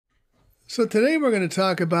So today we're going to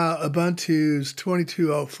talk about Ubuntu's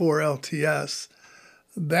 22.04 LTS.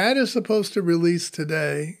 That is supposed to release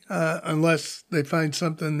today, unless they find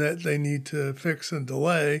something that they need to fix and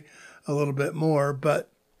delay a little bit more. But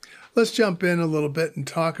let's jump in a little bit and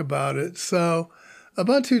talk about it. So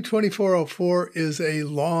Ubuntu 24.04 is a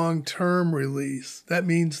long-term release. That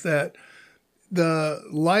means that the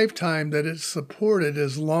lifetime that it's supported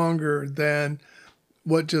is longer than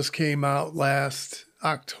what just came out last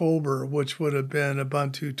October, which would have been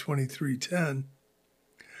Ubuntu 23.10.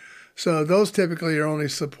 So those typically are only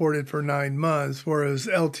supported for 9 months, whereas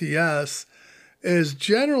LTS is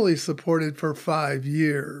generally supported for 5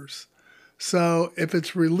 years. So if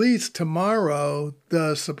it's released tomorrow,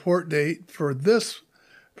 the support date for this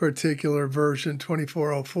particular version,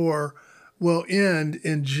 24.04, will end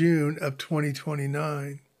in June of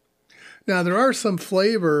 2029. Now, there are some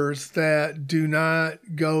flavors that do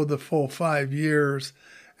not go the full 5 years,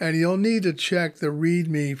 and you'll need to check the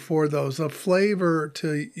README for those. A flavor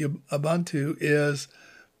to Ubuntu is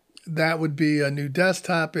that would be a new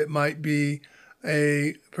desktop. It might be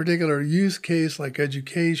a particular use case like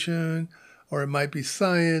education, or it might be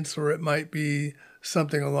science, or it might be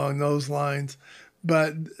something along those lines.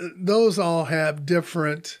 But those all have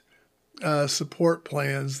different support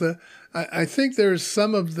plans. I think there's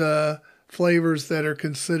some of the flavors that are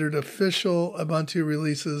considered official Ubuntu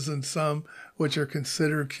releases and some which are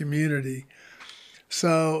considered community.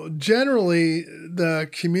 So generally, the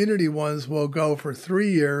community ones will go for 3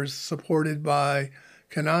 years, supported by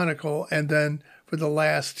Canonical, and then for the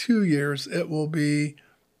last 2 years, it will be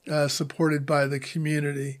supported by the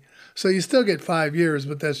community. So you still get 5 years,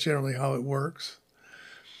 but that's generally how it works.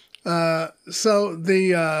 So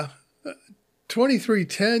the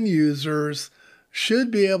 23.10 users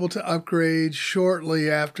should be able to upgrade shortly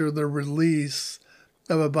after the release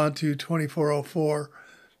of Ubuntu 24.04.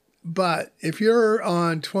 But if you're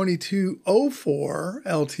on 22.04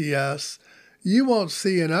 LTS, you won't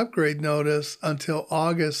see an upgrade notice until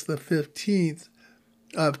August the 15th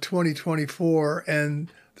of 2024.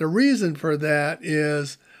 And the reason for that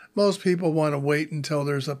is most people want to wait until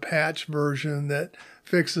there's a patch version that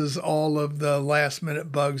fixes all of the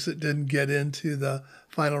last-minute bugs that didn't get into the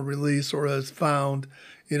final release or is found,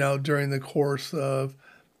 during the course of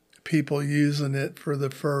people using it for the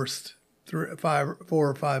first 4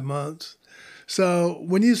 or 5 months. So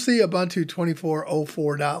when you see Ubuntu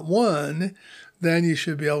 24.04.1, then you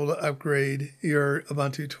should be able to upgrade your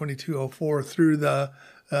Ubuntu 22.04 through the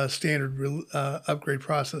standard upgrade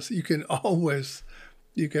process. You can always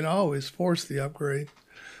force the upgrade.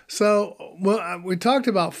 So we talked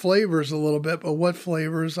about flavors a little bit, but what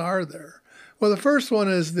flavors are there? Well, the first one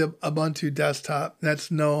is the Ubuntu desktop.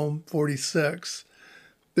 That's GNOME 46.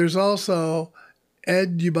 There's also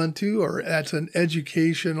Ubuntu, or that's an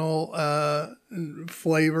educational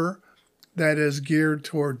flavor that is geared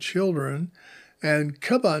toward children. And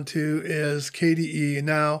Kubuntu is KDE.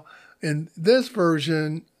 Now, in this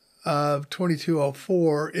version of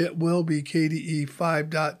 22.04, it will be KDE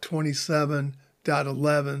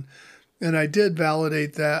 5.27.11. And I did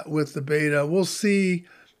validate that with the beta. We'll see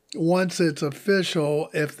once it's official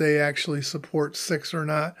if they actually support 6 or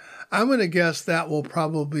not. I'm going to guess that will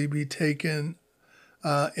probably be taken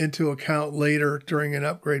into account later during an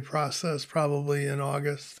upgrade process, probably in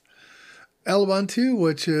August. Ubuntu,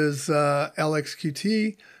 which is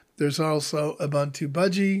LXQt. There's also Ubuntu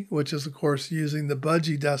Budgie, which is, of course, using the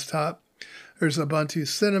Budgie desktop. There's Ubuntu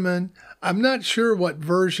Cinnamon. I'm not sure what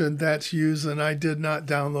version that's using. I did not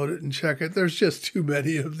download it and check it. There's just too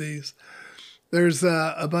many of these. There's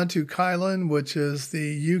Ubuntu Kylin, which is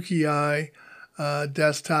the UKI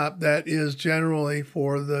desktop that is generally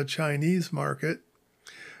for the Chinese market.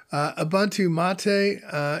 Ubuntu Mate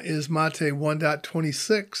is Mate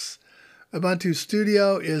 1.26. Ubuntu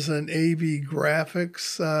Studio is an AV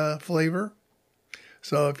graphics flavor.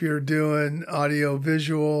 So if you're doing audio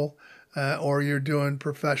visual or you're doing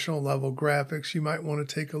professional level graphics, you might want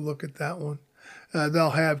to take a look at that one.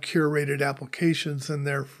 They'll have curated applications in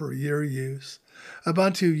there for your use.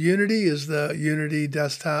 Ubuntu Unity is the Unity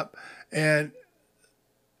desktop, and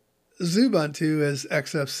Ubuntu is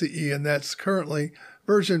XFCE, and that's currently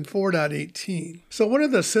version 4.18. So what are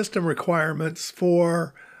the system requirements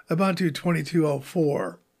for Ubuntu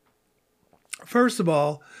 22.04? First of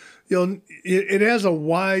all, it has a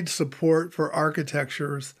wide support for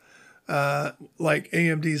architectures like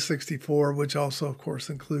AMD 64, which also, of course,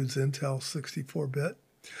 includes Intel 64-bit,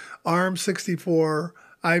 ARM 64,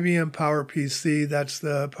 IBM PowerPC, that's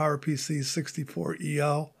the PowerPC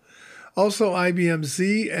 64EL. Also IBM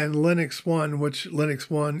Z and Linux One, which Linux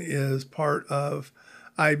One is part of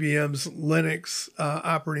IBM's Linux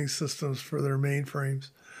operating systems for their mainframes.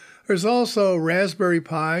 There's also Raspberry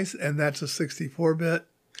Pis, and that's a 64-bit.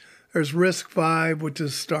 There's RISC-V, which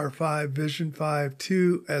is Star 5, Vision 5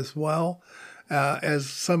 2 as well as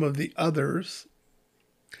some of the others.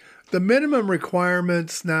 The minimum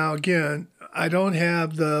requirements, now again, I don't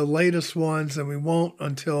have the latest ones, and we won't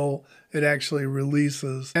until it actually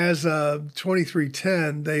releases. As of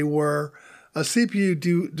 2310, they were a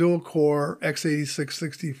CPU dual-core x86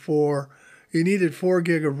 64. You needed 4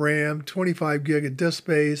 gig of RAM, 25 gig of disk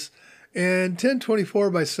space, and 1024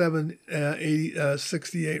 by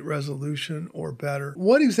 768 resolution or better.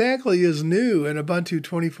 What exactly is new in Ubuntu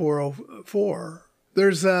 24.04?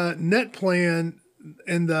 There's a NetPlan.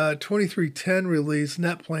 In the 2310 release,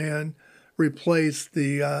 NetPlan replaced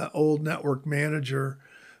the old network manager.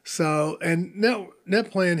 So, and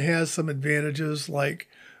NetPlan has some advantages, like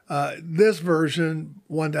this version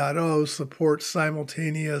 1.0 supports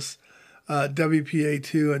simultaneous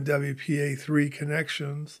WPA2 and WPA3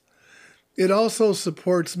 connections. It also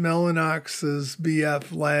supports Mellanox's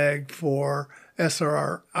BF lag for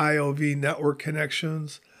SRR IOV network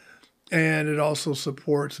connections. And it also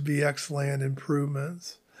supports VXLAN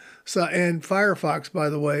improvements. So, and Firefox, by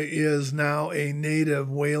the way, is now a native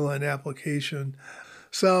Wayland application.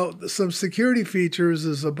 So some security features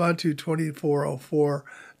is Ubuntu 24.04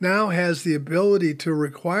 now has the ability to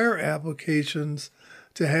require applications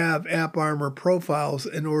to have AppArmor profiles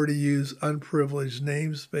in order to use unprivileged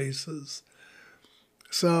namespaces.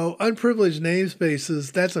 So unprivileged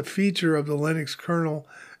namespaces, that's a feature of the Linux kernel,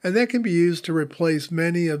 and that can be used to replace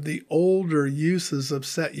many of the older uses of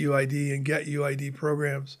setuid and getuid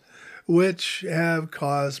programs, which have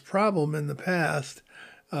caused problem in the past.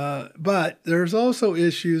 But there's also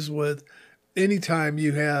issues with anytime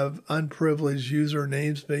you have unprivileged user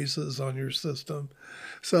namespaces on your system.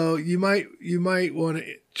 So you might want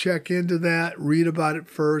to check into that, read about it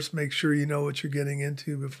first, make sure you know what you're getting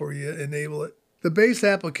into before you enable it. The base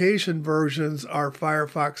application versions are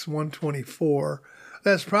Firefox 124.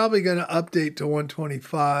 That's probably going to update to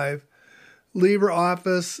 125.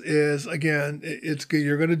 LibreOffice is, again,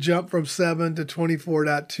 you're going to jump from 7 to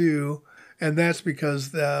 24.2, and that's because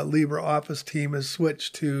the LibreOffice team has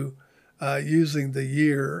switched to using the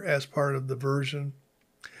year as part of the version.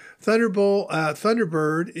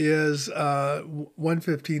 Thunderbird is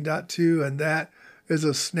 115.2, and that is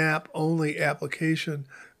a snap-only application.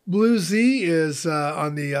 BlueZ is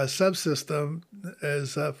on the subsystem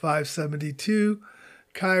is 572.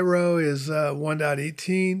 Cairo is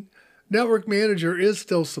 1.18. Network Manager is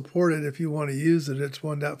still supported if you want to use it. It's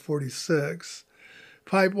 1.46.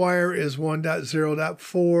 Pipewire is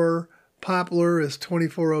 1.0.4. Poplar is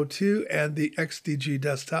 2402, and the XDG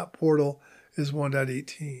desktop portal is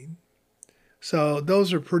 1.18. So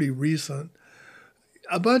those are pretty recent.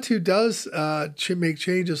 Ubuntu does make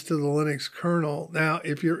changes to the Linux kernel. Now,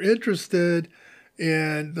 if you're interested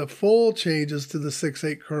in the full changes to the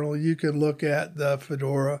 6.8 kernel, you can look at the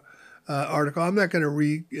Fedora article. I'm not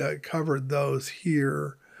going to cover those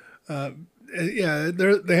here. Yeah,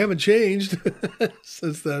 they haven't changed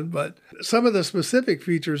since then, but some of the specific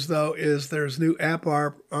features, though, is there's new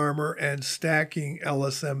AppArmor and stacking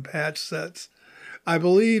LSM patch sets. I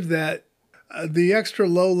believe that the extra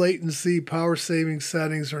low latency power saving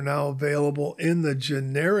settings are now available in the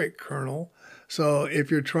generic kernel. So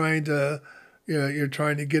if you're trying to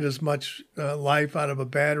get as much life out of a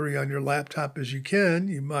battery on your laptop as you can,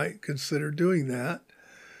 you might consider doing that.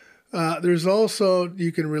 There's also,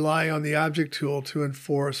 you can rely on the object tool to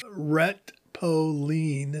enforce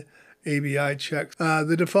retpolean ABI checks.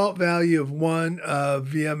 The default value of 1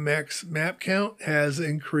 VMX map count has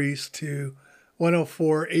increased to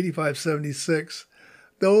 104.8576,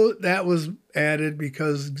 though that was added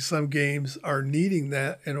because some games are needing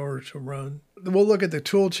that in order to run. We'll look at the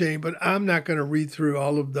tool chain, but I'm not going to read through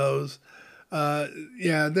all of those.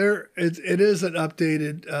 It is an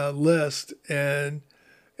updated list, and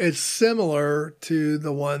it's similar to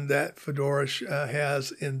the one that Fedora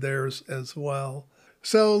has in theirs as well.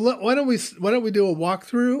 So why don't we do a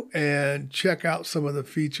walkthrough and check out some of the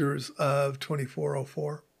features of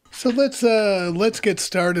 24.04. So let's get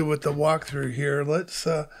started with the walkthrough here. Let's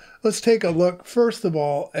take a look first of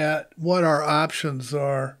all at what our options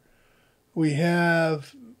are. We do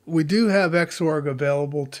have Xorg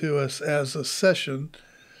available to us as a session.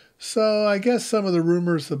 So I guess some of the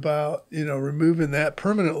rumors about, removing that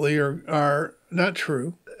permanently are not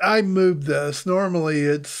true. I moved this. Normally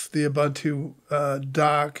it's the Ubuntu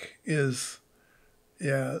dock is,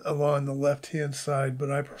 along the left-hand side,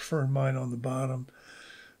 but I prefer mine on the bottom.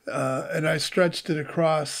 And I stretched it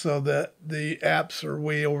across so that the apps are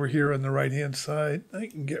way over here on the right-hand side. I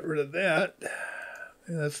can get rid of that.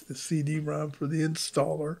 And that's the CD-ROM for the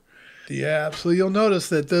installer. The app. So you'll notice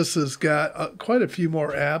that this has got quite a few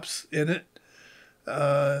more apps in it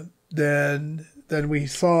than we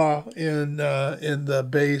saw in the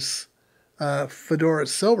base Fedora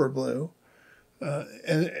Silverblue.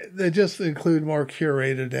 And they just include more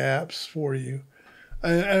curated apps for you.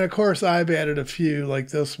 And of course, I've added a few like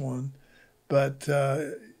this one. But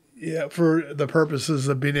yeah, for the purposes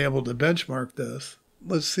of being able to benchmark this.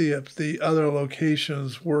 Let's see if the other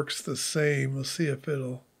locations works the same. Let's see if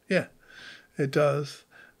it'll, yeah, it does.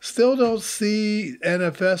 Still don't see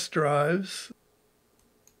NFS drives.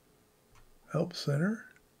 Help Center.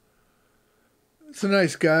 It's a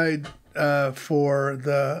nice guide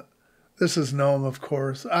for this is GNOME, of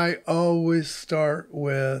course. I always start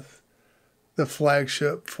with the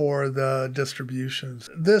flagship for the distributions.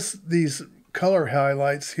 These color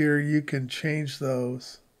highlights here, you can change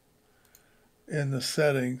those in the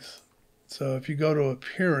settings. So if you go to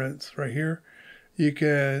appearance right here, you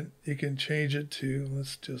can change it to,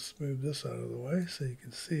 let's just move this out of the way so you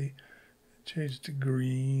can see, change it to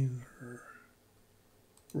green or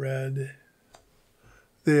red,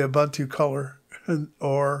 the Ubuntu color,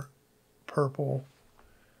 or purple,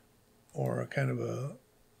 or a kind of a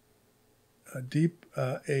deep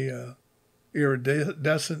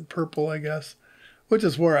iridescent purple, I guess, which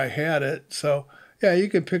is where I had it. So yeah, you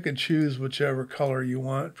can pick and choose whichever color you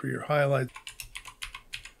want for your highlight.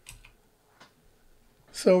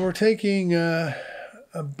 So we're taking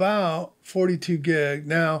about 42 gig.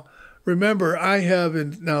 Now, remember, I have,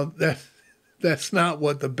 now that's not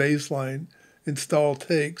what the baseline install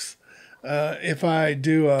takes. If I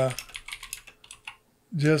do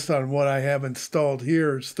just on what I have installed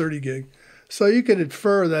here, it's 30 gig. So you can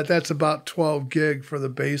infer that that's about 12 gig for the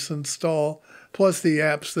base install, plus the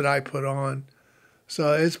apps that I put on.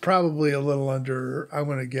 So it's probably a little under, I'm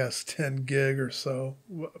going to guess 10 gig or so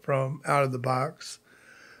from out of the box.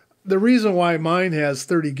 The reason why mine has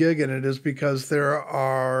 30 gig in it is because there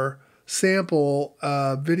are sample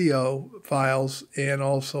video files and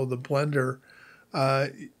also the Blender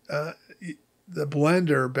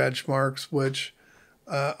benchmarks, which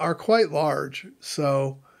are quite large.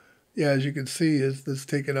 So yeah, as you can see, it's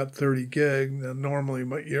taking up 30 gig. Now, normally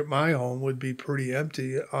my home would be pretty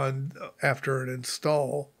empty after an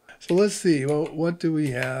install. So let's see, well, what do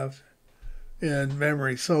we have in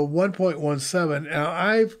memory? So 1.17. Now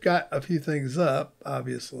I've got a few things up,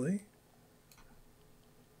 obviously.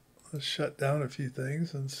 Let's shut down a few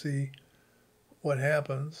things and see what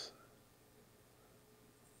happens.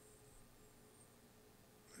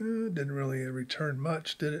 It didn't really return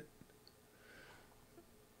much, did it?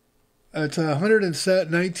 It's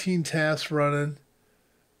 119 tasks running,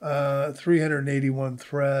 381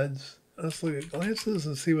 threads. Let's look at glances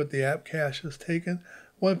and see what the app cache has taken.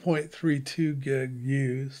 1.32 gig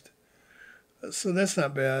used. So that's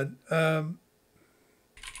not bad.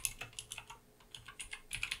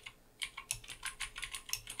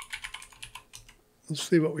 Let's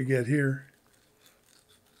see what we get here.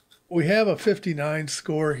 We have a 59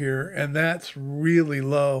 score here, and that's really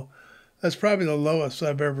low. That's probably the lowest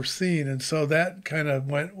I've ever seen. And so that kind of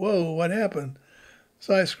went, whoa, what happened?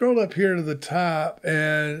 So I scrolled up here to the top,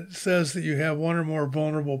 and it says that you have one or more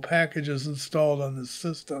vulnerable packages installed on the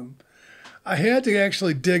system. I had to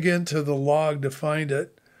actually dig into the log to find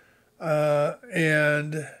it.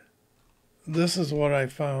 And this is what I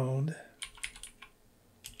found.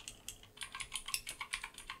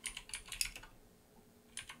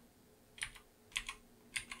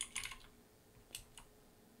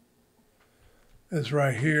 Is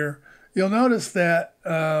right here. You'll notice that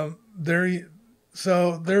there's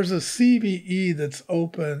a CVE that's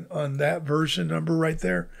open on that version number right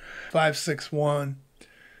there, 561,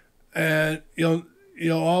 and you'll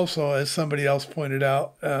also, as somebody else pointed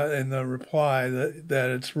out in the reply, that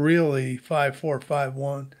it's really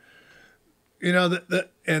 5451. You know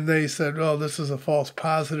and they said, "Oh, this is a false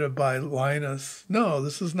positive by Linus." No,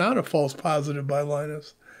 this is not a false positive by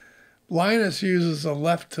Linus. Linus uses a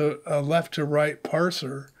left to right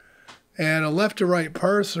parser, and a left to right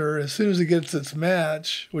parser, as soon as it gets its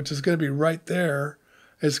match, which is going to be right there,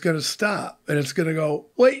 it's going to stop, and it's going to go,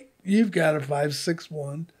 wait, you've got a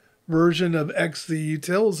 561 version of XZ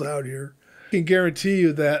utils out here. I can guarantee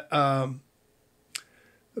you that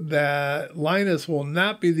that Linus will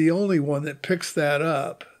not be the only one that picks that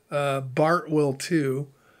up. Bart will too.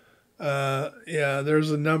 Yeah, there's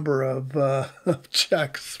a number of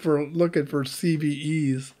checks for looking for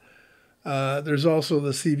CVEs. There's also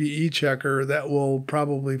the CVE checker that will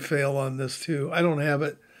probably fail on this too. I don't have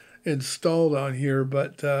it installed on here,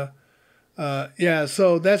 but yeah,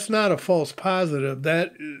 so that's not a false positive.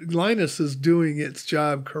 That Linus is doing its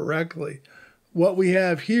job correctly. What we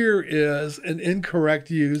have here is an incorrect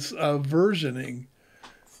use of versioning.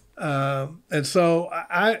 And so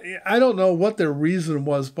I don't know what their reason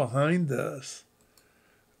was behind this.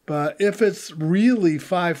 But if it's really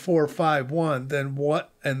 5451, then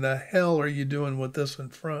what in the hell are you doing with this in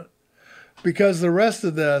front? Because the rest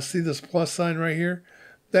of this, see this plus sign right here?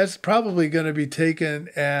 That's probably going to be taken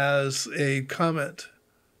as a comment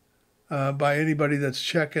by anybody that's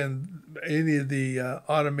checking any of the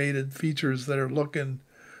automated features that are looking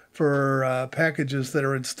for packages that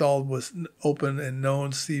are installed with open and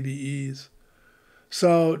known CVEs.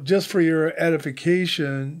 So just for your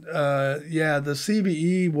edification, yeah, the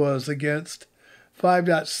CVE was against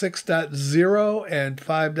 5.6.0 and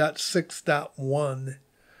 5.6.1.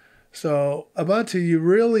 So Ubuntu, you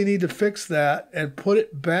really need to fix that and put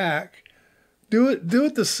it back. Do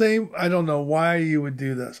it the same. I don't know why you would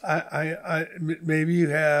do this. Maybe you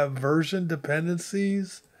have version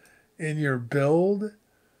dependencies in your build,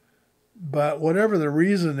 but whatever the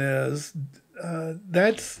reason is,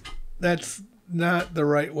 that's not the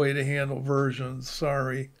right way to handle versions.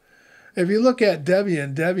 Sorry. If you look at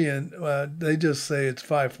Debian, they just say it's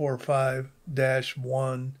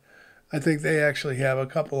 545-1. I think they actually have a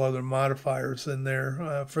couple other modifiers in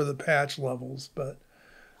there for the patch levels. But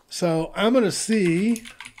so I'm going to see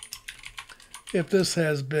if this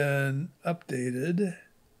has been updated.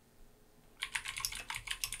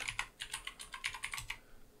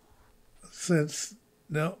 Since,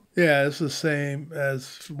 no, yeah, it's the same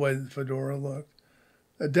as the way Fedora looked.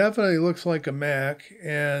 It definitely looks like a Mac,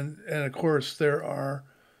 and of course there are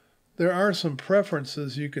some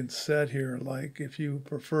preferences you can set here, like if you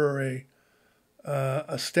prefer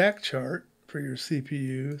a stack chart for your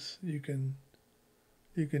CPUs, you can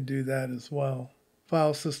do that as well.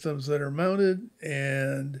 File systems that are mounted,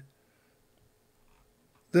 and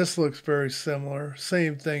this looks very similar.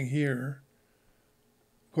 Same thing here.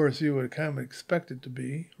 Of course, you would kind of expect it to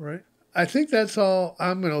be, right? I think that's all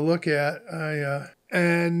I'm going to look at.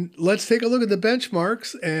 And let's take a look at the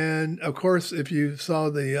benchmarks. And of course, if you saw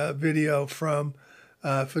the video from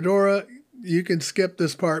Fedora, you can skip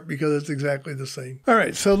this part because it's exactly the same. All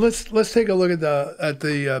right, so let's take a look at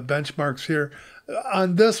the benchmarks here.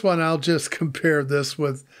 On this one, I'll just compare this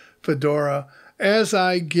with Fedora. As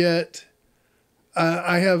I get,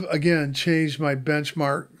 I have again changed my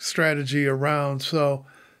benchmark strategy around. So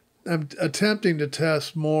I'm attempting to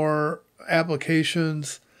test more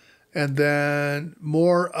applications and then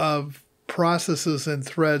more of processes and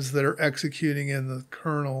threads that are executing in the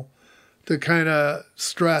kernel to kind of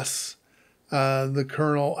stress the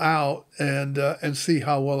kernel out and see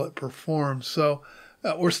how well it performs. So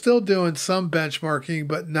we're still doing some benchmarking,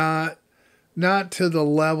 but not to the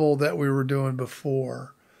level that we were doing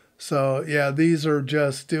before. So yeah, these are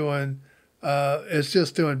just doing, it's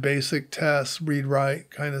just doing basic tests, read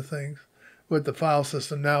write kind of things with the file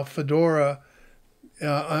system. Now Fedora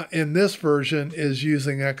in this version is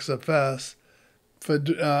using XFS.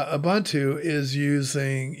 Ubuntu is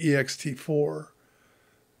using ext4.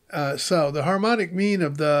 So the harmonic mean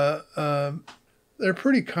of the, they're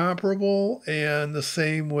pretty comparable, and the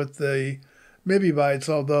same with the MIBI bytes,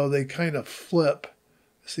 although they kind of flip.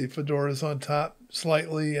 See, Fedora's on top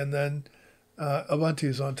slightly, and then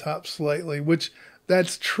Ubuntu's on top slightly, which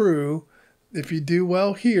that's true. If you do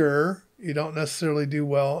well here, you don't necessarily do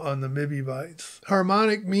well on the MIBI bytes.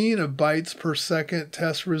 Harmonic mean of bytes per second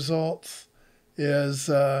test results is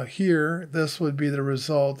here. This would be the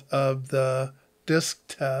result of the disk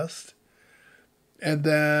test. And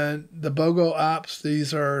then the BOGO ops,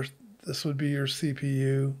 this would be your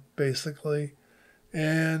CPU, basically.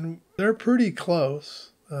 And they're pretty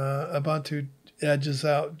close. Ubuntu edges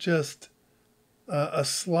out just a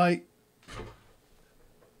slight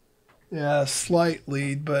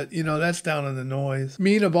lead, but that's down in the noise.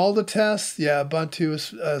 Mean of all the tests, yeah, Ubuntu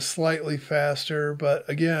is slightly faster, but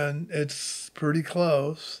again, it's pretty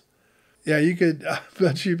close. Yeah, you could, I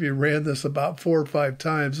bet you if you ran this about 4 or 5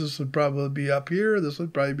 times, this would probably be up here, this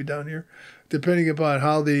would probably be down here, depending upon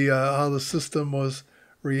how the system was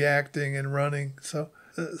reacting and running. So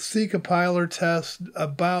C compiler test,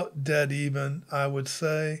 about dead even, I would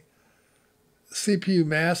say. CPU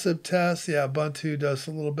massive test, yeah, Ubuntu does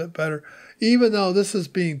a little bit better. Even though this is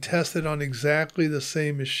being tested on exactly the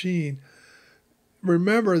same machine,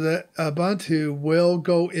 remember that Ubuntu will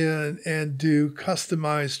go in and do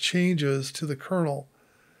customized changes to the kernel.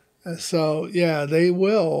 So yeah, they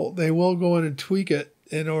will go in and tweak it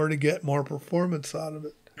in order to get more performance out of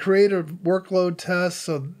it. creative workload tests.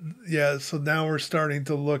 So yeah, so now we're starting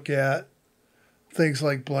to look at things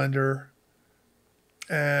like Blender.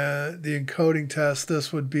 And the encoding test,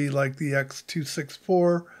 this would be like the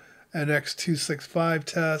X264 and X265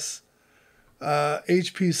 tests.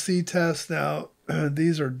 HPC tests, now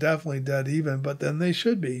these are definitely dead even, but then they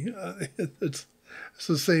should be. It's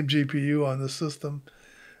the same GPU on the system.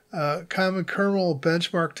 Common kernel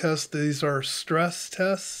benchmark tests, these are stress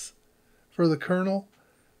tests for the kernel.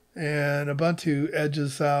 And Ubuntu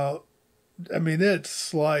edges out, I mean, it's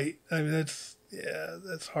slight. I mean, that's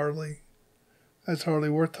hardly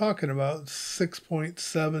worth talking about.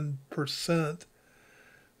 6.7%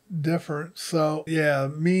 difference. So yeah,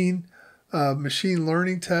 mean machine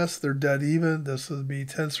learning tests, they're dead even. This would be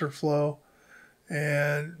TensorFlow.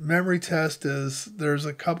 And memory test there's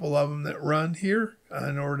a couple of them that run here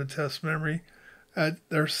in order to test memory.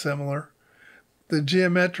 They're similar. The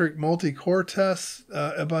geometric multi-core tests,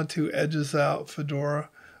 Ubuntu edges out Fedora.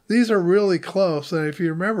 These are really close. And if you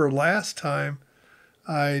remember last time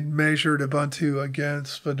I measured Ubuntu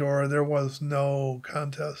against Fedora, there was no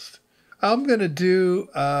contest. I'm going to do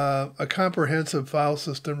a comprehensive file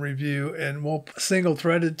system review, and we'll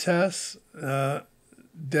single-threaded tests,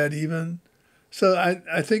 dead even. So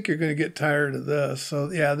I think you're going to get tired of this.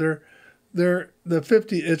 So yeah,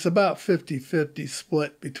 it's about 50-50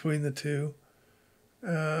 split between the two.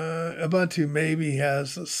 Ubuntu maybe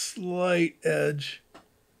has a slight edge.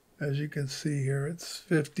 As you can see here, it's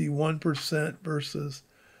 51% versus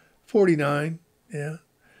 49. Yeah.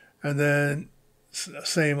 And then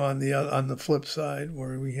same on the flip side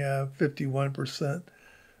where we have 51%.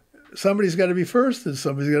 Somebody's got to be first and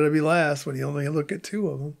somebody's got to be last when you only look at two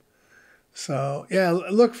of them. So yeah,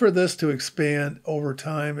 look for this to expand over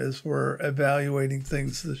time as we're evaluating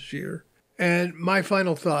things this year. And my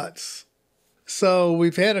final thoughts. So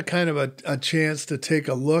we've had a kind of a chance to take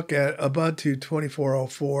a look at Ubuntu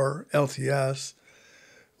 24.04 LTS.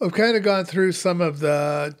 I've kind of gone through some of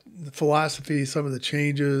the philosophy, some of the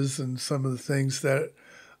changes, and some of the things that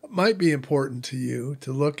might be important to you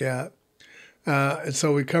to look at. And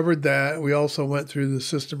so we covered that. We also went through the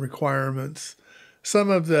system requirements, some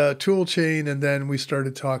of the tool chain, and then we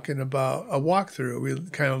started talking about a walkthrough. We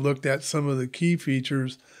kind of looked at some of the key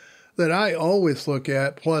features that I always look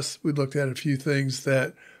at, plus we looked at a few things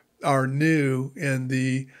that are new in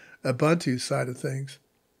the Ubuntu side of things.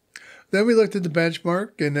 Then we looked at the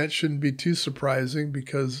benchmark, and that shouldn't be too surprising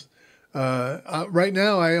because right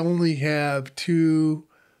now I only have two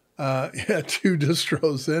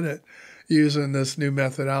distros in it using this new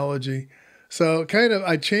methodology. So kind of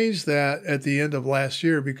I changed that at the end of last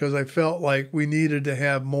year because I felt like we needed to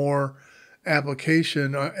have more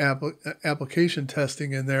application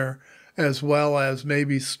testing in there, as well as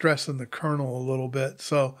maybe stressing the kernel a little bit.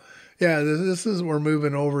 So yeah, we're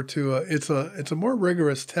moving over to it's a more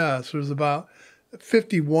rigorous test. There's about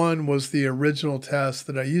 51 was the original test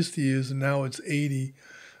that I used to use, and now it's 80.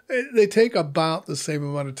 They take about the same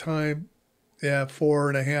amount of time. Yeah,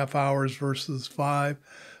 4.5 hours versus 5.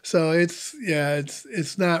 So it's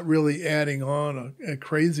not really adding on a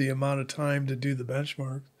crazy amount of time to do the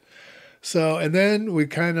benchmark. So, and then we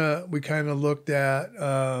kind of looked at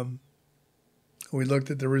the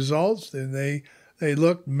results, and they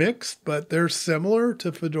look mixed, but they're similar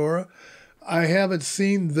to Fedora. I haven't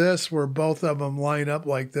seen this where both of them line up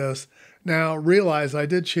like this. Now, realize I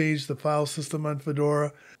did change the file system on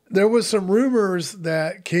Fedora. There was some rumors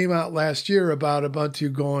that came out last year about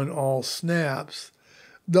Ubuntu going all snaps.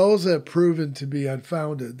 Those have proven to be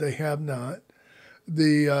unfounded. They have not.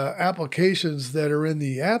 The applications that are in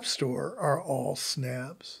the App Store are all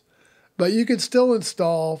snaps. But you can still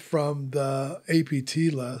install from the APT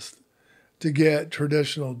list to get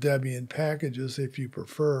traditional Debian packages if you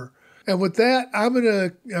prefer. And with that, I'm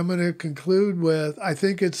gonna conclude with I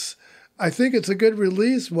think it's a good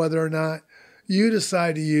release. Whether or not you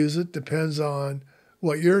decide to use it depends on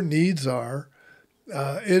what your needs are.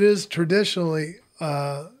 It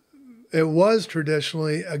was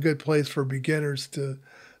traditionally a good place for beginners to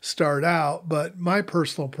start out, but my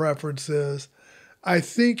personal preference is I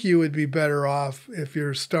think you would be better off if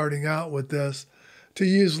you're starting out with this to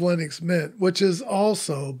use Linux Mint, which is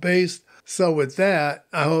also based. So with that,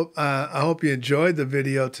 I hope you enjoyed the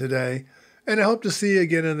video today, and I hope to see you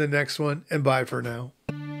again in the next one, and bye for now.